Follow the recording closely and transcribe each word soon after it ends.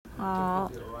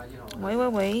好，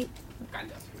喂，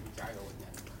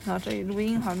然后这里录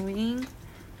音，好录音，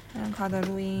卡的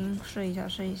录音，试一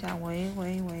下，喂，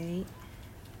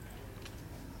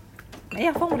哎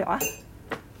呀，放不了啊，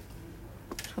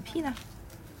扯屁呢？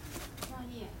创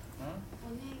意，我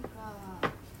那个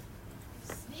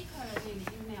speaker 的这个已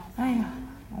经没有。哎呀，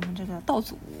我们这个道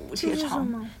阻且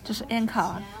长，这是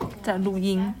Anka 在录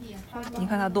音，你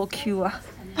看他多 Q 啊！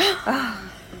啊，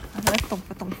他在动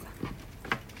不动。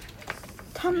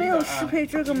他没有适配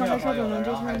这个吗？还是怎么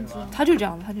这样子？他就这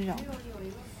样，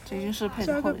这已经是配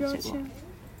的后的结果。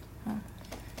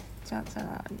加在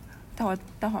哪里？待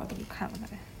会儿给你看了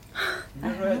呗。你就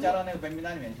说要加到那个白名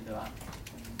单里面去，对吧？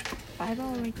白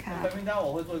名单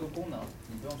我会做一个功能，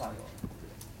你不用发给我。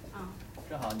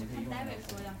正好你可以用。待会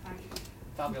说要发给你。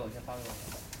发给我，先发给我。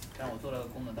但我做了个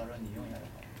功能，到时候你用一下就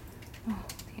好了。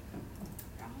天。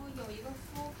然后有一个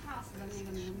full pass 的那个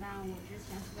名单，我之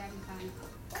前是在发一个。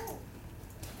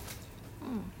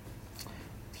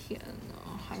天哪，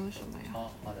还有什么呀？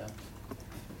好的。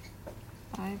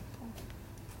Apple。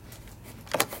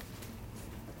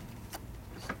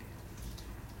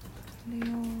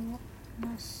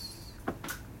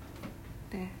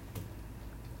对。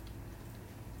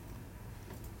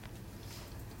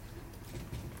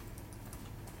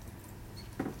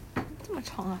这么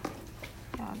长啊！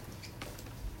呀。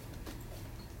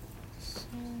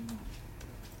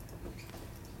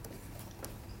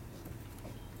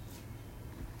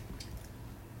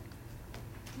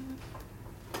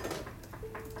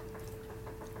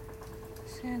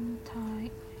Sentai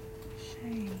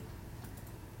Shay。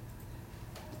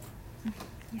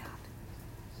呀的，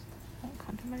我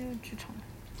看他妈这个剧场。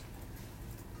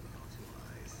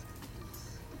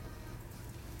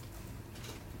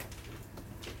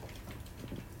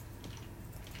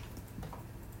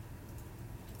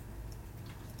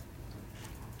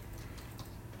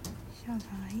下载。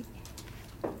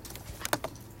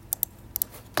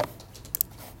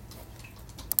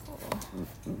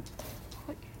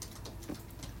会。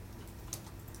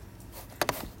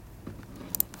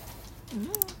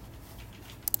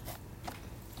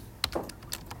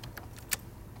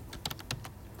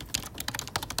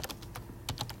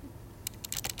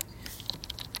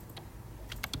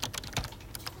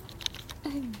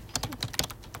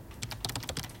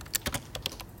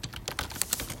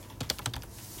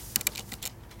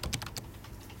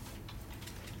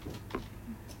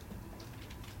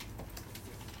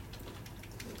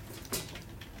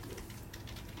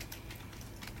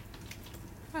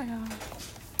哎呀。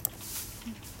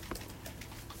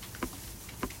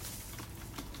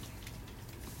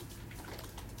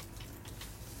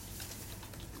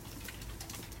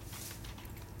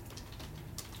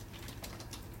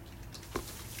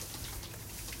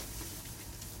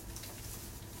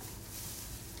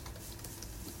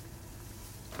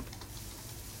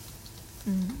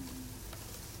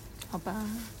好吧。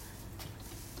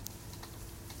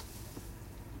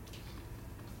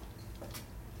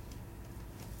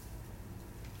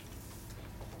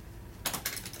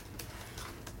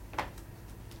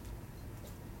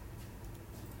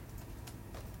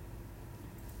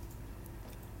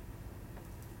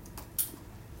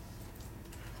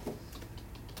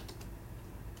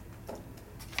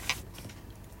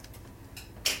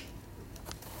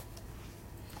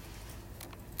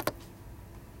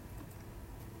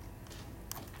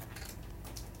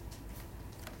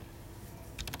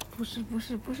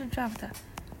不是 draft。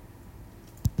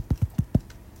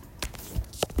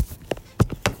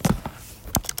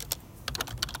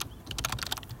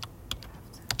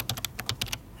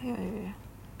哎呀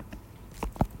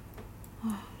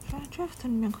！draft 里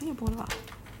面可以播的吧？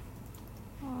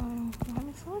哎呦，我还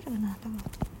没搜这个呢，大哥。